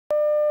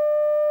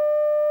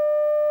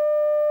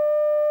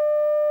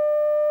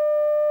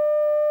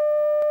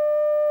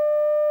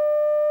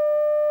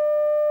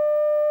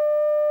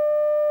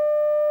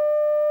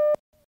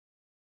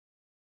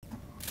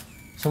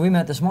So we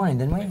met this morning,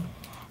 didn't we?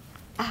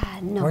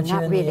 No, Weren't not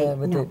you in really.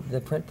 with no. the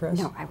print press?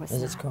 No, I was as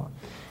not. It's called.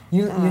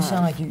 You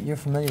sound like you're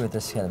familiar with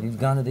this setup. You've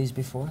gone to these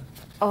before?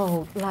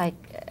 Oh, like,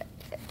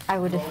 I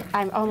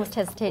almost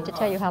hesitate to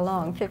tell you how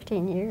long,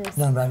 15 years.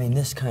 No, but I mean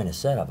this kind of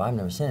setup. I've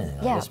never seen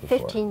anything like this before.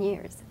 Yeah, 15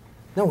 years.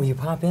 No, when you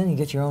pop in, you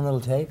get your own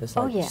little tape. It's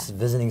like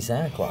visiting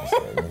Santa Claus.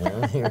 There, you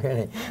know? You're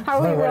really,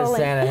 Are we what rolling? does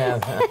Santa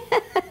have?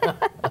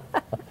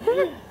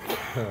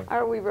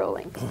 Are we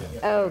rolling?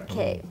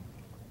 Okay.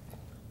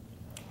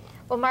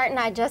 Well, Martin,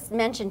 I just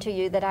mentioned to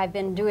you that I've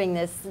been doing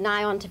this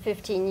nigh on to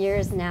 15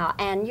 years now,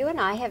 and you and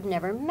I have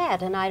never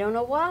met, and I don't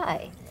know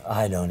why.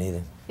 I don't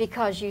either.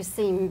 Because you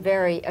seem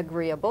very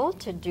agreeable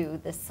to do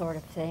this sort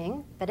of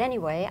thing. But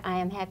anyway, I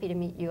am happy to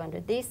meet you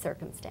under these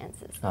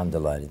circumstances. I'm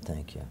delighted,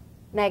 thank you.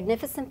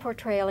 Magnificent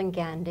portrayal in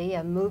Gandhi,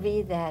 a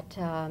movie that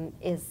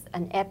is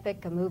an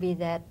epic, a movie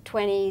that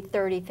 20,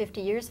 30,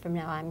 50 years from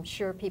now I'm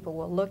sure people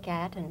will look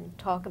at and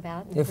talk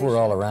about. And if we're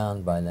all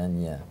around by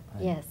then, yeah.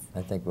 Yes.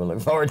 I think we'll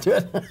look forward to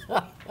it.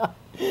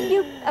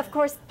 You, of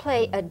course,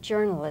 play a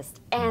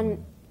journalist,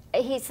 and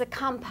he's a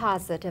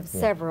composite of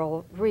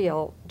several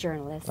real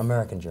journalists.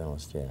 American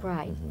journalist, yeah.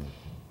 Right.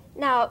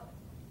 Now,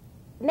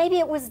 maybe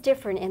it was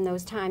different in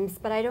those times,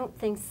 but I don't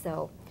think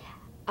so.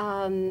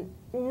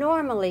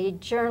 Normally,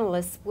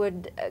 journalists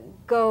would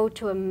go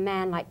to a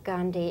man like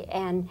Gandhi,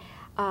 and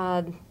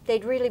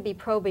they'd really be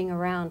probing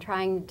around,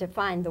 trying to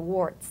find the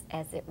warts,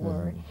 as it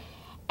were.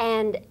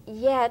 And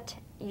yet,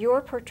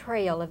 your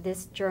portrayal of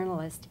this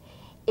journalist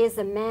is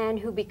a man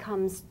who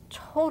becomes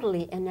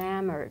totally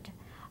enamored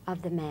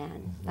of the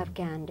man, of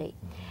Gandhi.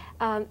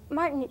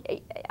 Martin,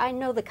 I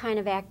know the kind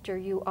of actor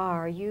you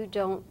are. You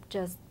don't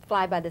just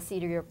fly by the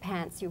seat of your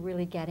pants. You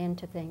really get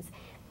into things.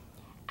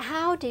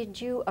 How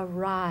did you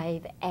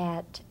arrive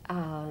at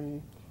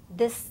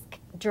this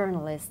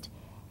journalist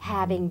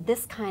having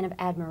this kind of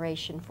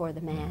admiration for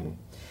the man?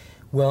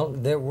 Well,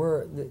 there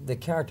were, the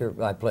character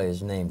I play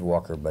is named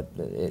Walker, but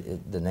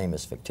the name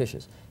is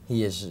fictitious.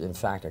 He is, in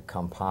fact, a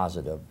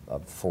composite of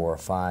 4 or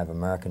 5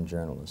 American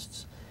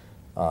journalists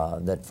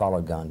that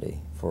followed Gandhi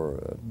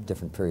for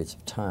different periods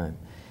of time.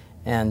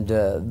 And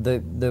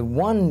the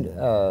one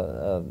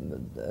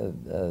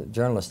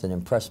journalist that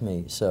impressed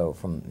me so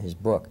from his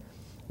book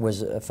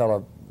was a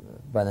fellow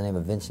by the name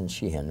of Vincent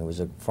Sheen, who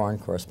was a foreign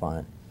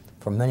correspondent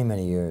for many,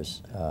 many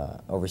years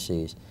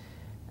overseas.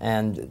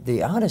 And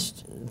the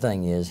oddest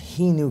thing is,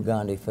 he knew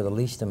Gandhi for the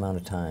least amount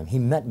of time. He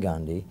met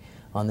Gandhi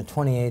on the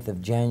 28th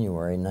of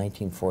January,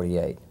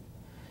 1948.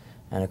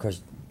 And of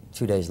course,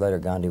 2 days later,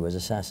 Gandhi was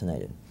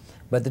assassinated.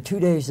 But the 2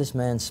 days this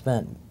man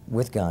spent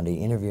with Gandhi,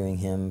 interviewing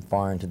him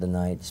far into the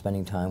night,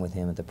 spending time with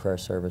him at the prayer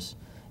service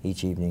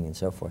each evening and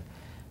so forth,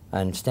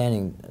 and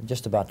standing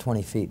just about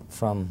 20 feet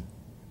from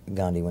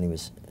Gandhi when he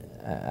was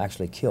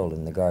actually killed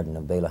in the garden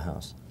of Bela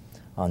House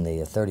on the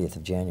 30th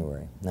of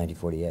January,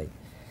 1948.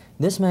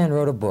 This man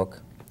wrote a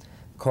book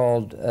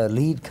called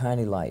Lead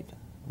Kindly Light,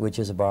 which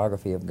is a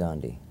biography of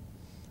Gandhi.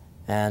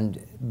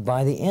 And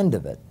by the end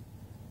of it,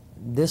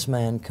 this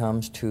man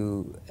comes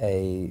to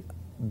a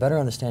better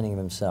understanding of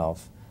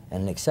himself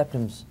and an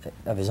acceptance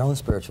of his own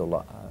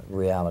spiritual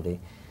reality.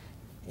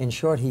 In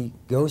short, he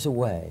goes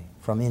away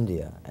from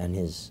India and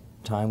his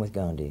time with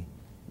Gandhi,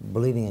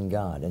 believing in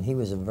God. And he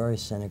was a very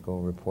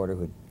cynical reporter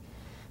who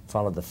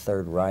followed the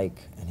Third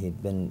Reich, and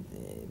he'd been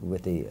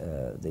with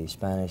the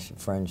Spanish,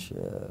 French,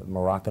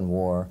 Moroccan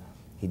War.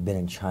 He'd been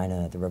in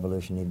China at the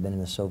Revolution. He'd been in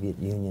the Soviet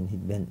Union.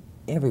 He'd been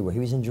everywhere. He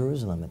was in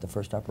Jerusalem at the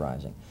first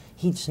uprising.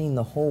 He'd seen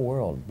the whole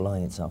world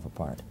blowing itself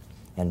apart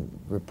and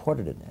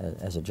reported it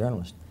as a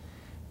journalist,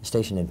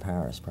 stationed in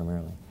Paris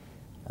primarily.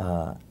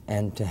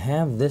 And to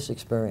have this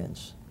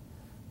experience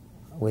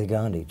with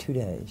Gandhi, 2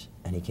 days,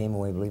 and he came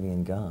away believing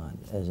in God,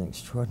 as an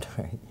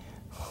extraordinary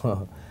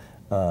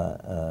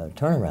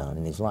turnaround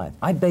in his life.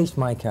 I based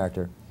my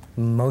character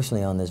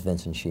mostly on this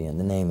Vincent Sheen.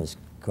 The name is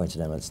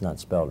coincidental. It's not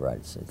spelled right.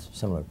 It's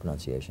similar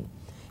pronunciation.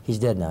 He's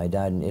dead now. He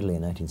died in Italy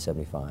in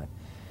 1975.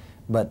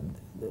 But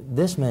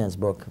this man's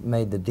book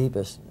made the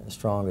deepest,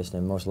 strongest,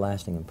 and most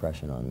lasting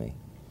impression on me.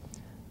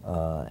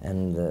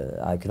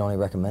 I could only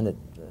recommend it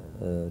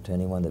to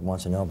anyone that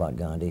wants to know about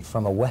Gandhi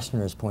from a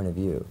Westerner's point of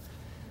view.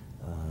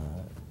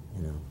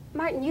 You know.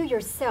 Martin, you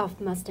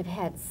yourself must have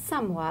had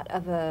somewhat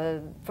of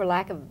a, for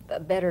lack of a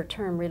better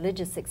term,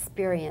 religious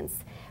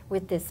experience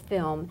with this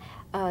film.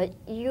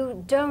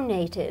 You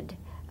donated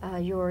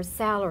your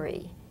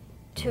salary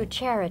to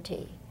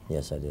charity.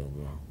 Yes, I did,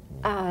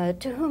 yeah.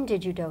 To whom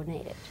did you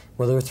donate it?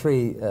 Well, there were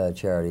 3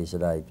 charities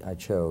that I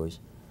chose.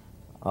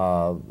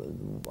 I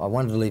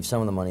wanted to leave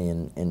some of the money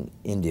in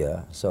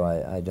India, so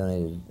I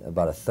donated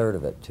about 1/3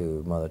 of it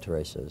to Mother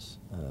Teresa's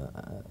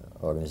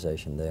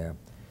organization there,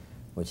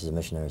 which is the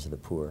Missionaries of the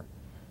Poor.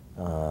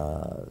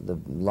 The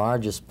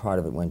largest part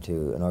of it went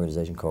to an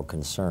organization called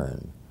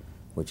Concern,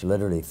 which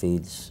literally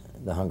feeds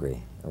the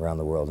hungry around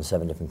the world in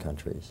 7 different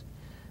countries.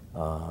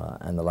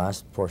 And the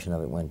last portion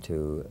of it went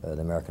to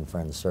the American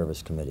Friends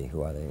Service Committee,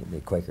 who are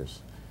the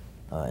Quakers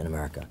in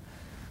America.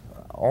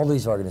 All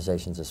these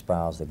organizations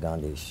espouse the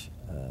Gandhi's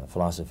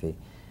philosophy,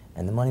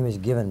 And the money was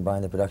given by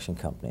the production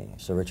company,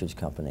 Sir Richard's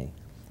company,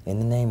 in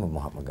the name of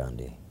Mahatma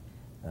Gandhi,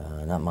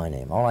 not my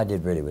name. All I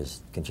did really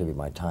was contribute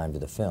my time to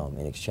the film.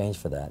 In exchange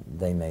for that,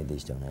 they made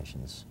these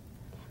donations.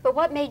 But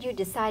what made you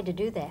decide to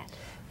do that?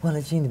 Well,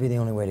 it seemed to be the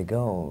only way to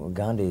go.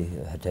 Gandhi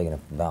had taken a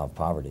vow of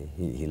poverty.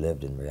 He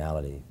lived in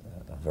reality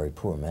a very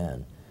poor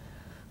man.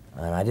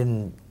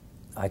 And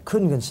I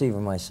couldn't conceive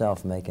of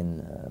myself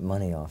making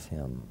money off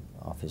him,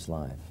 off his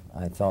life.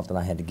 I felt that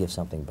I had to give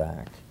something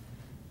back.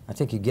 I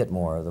think you get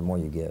more the more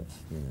you give,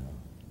 you know.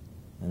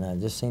 And that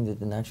just seemed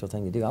the natural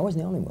thing to do. I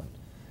wasn't the only one.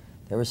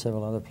 There were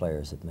several other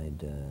players that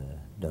made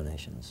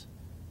donations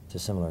to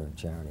similar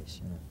charities.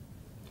 You know.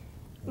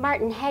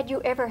 Martin, had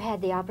you ever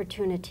had the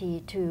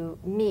opportunity to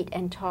meet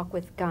and talk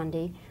with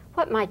Gandhi,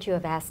 what might you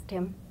have asked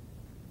him?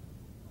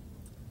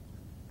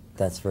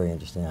 That's very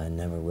interesting. I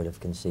never would have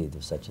conceived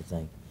of such a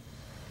thing.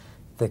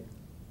 The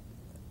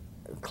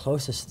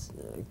closest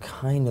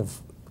kind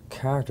of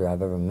character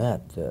I've ever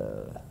met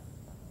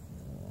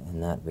in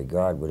that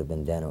regard would have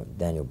been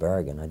Daniel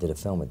Berrigan. I did a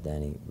film with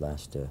Danny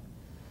last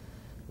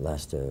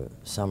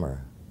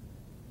summer.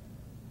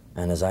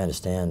 And as I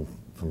understand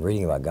from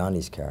reading about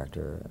Gandhi's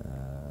character,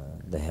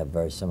 they have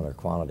very similar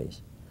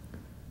qualities.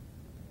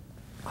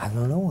 I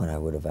don't know what I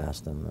would have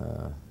asked them.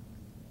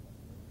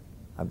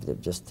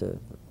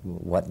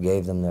 What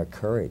gave them their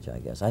courage, I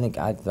guess.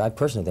 I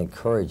personally think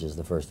courage is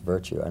the first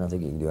virtue. I don't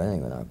think you can do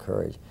anything without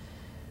courage.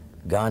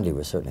 Gandhi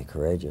was certainly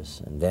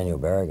courageous, and Daniel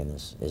Berrigan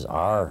is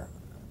our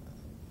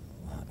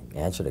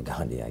answer to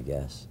Gandhi, I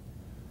guess.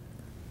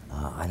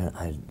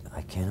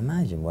 I can't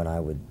imagine what I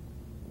would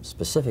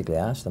specifically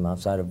ask them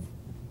outside of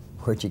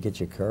where'd you get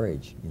your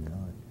courage, you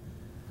know.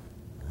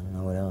 I don't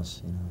know what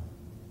else, you know.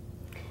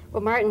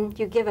 Well, Martin,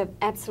 you give an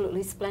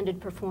absolutely splendid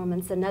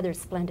performance, another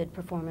splendid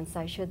performance,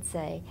 I should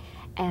say.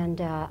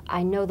 And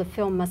I know the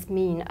film must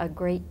mean a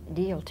great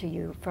deal to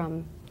you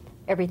from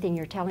everything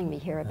you're telling me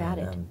here about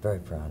it. I'm very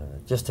proud of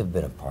it. Just to have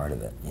been a part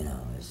of it, you know,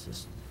 is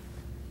just,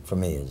 for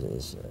me,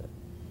 is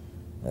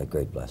a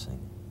great blessing.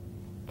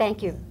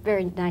 Thank you.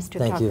 Very nice to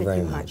Thank talk you with very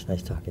you, much. Martin.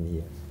 Nice talking to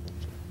you.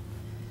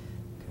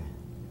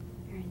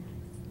 Very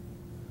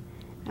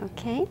nice.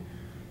 Okay.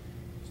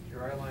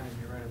 Your eye line is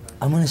right about.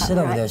 I'm going to sit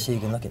over right. there so you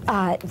can look at me.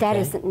 That okay?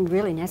 isn't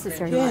really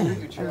necessary. Yeah. Martin.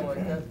 Your chair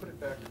like that, put it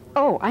back.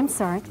 Oh, I'm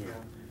sorry.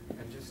 Yeah,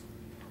 and just,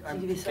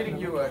 I'm getting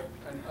you an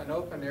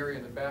open area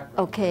in the background.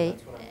 Okay.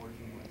 That's what I'm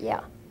working with.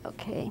 Yeah,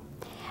 okay.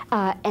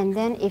 And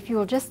then if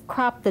you'll just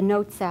crop the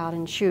notes out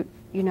and shoot,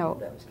 you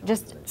know,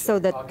 just so I'll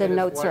that the get as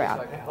notes wide are as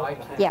out. I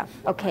can. Yeah,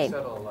 okay.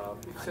 Settle aloud.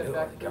 Sit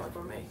back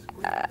for me.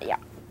 Yeah.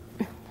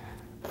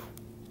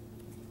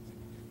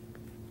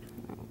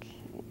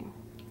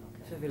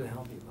 Okay.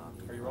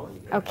 Are you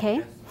rolling?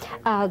 Okay.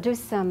 I'll do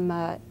some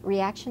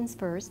reactions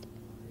first.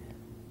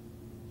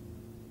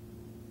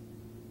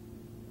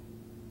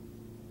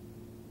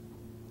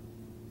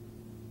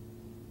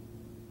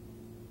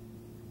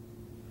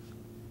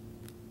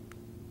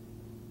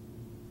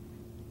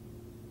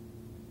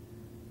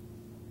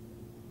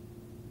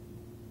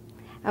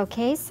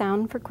 Okay,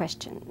 sound for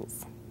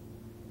questions.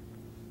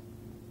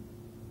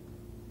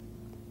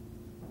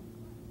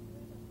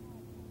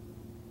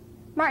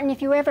 Martin,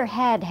 if you ever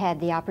had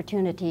the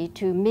opportunity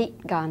to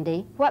meet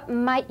Gandhi, what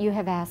might you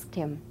have asked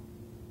him?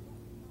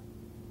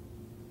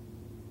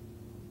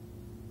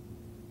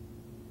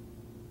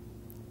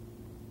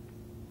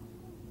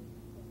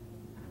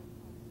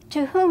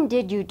 To whom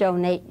did you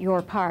donate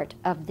your part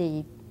of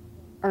the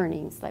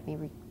earnings? Let me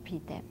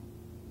repeat that.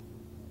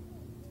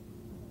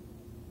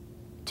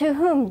 To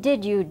whom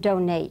did you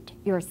donate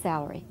your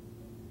salary?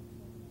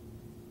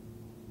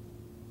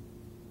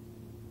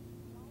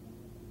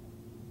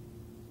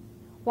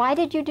 Why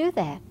did you do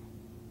that?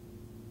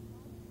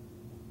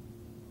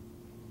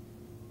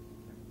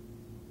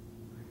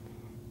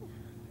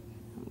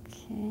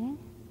 Okay.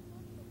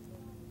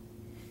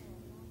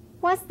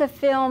 Was the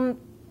film,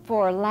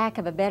 for lack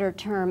of a better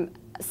term,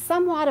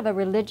 somewhat of a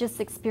religious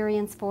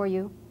experience for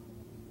you?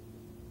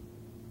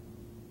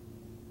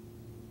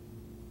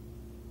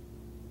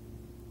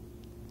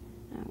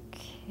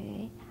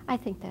 Okay, I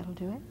think that'll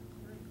do it.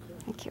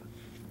 Thank you.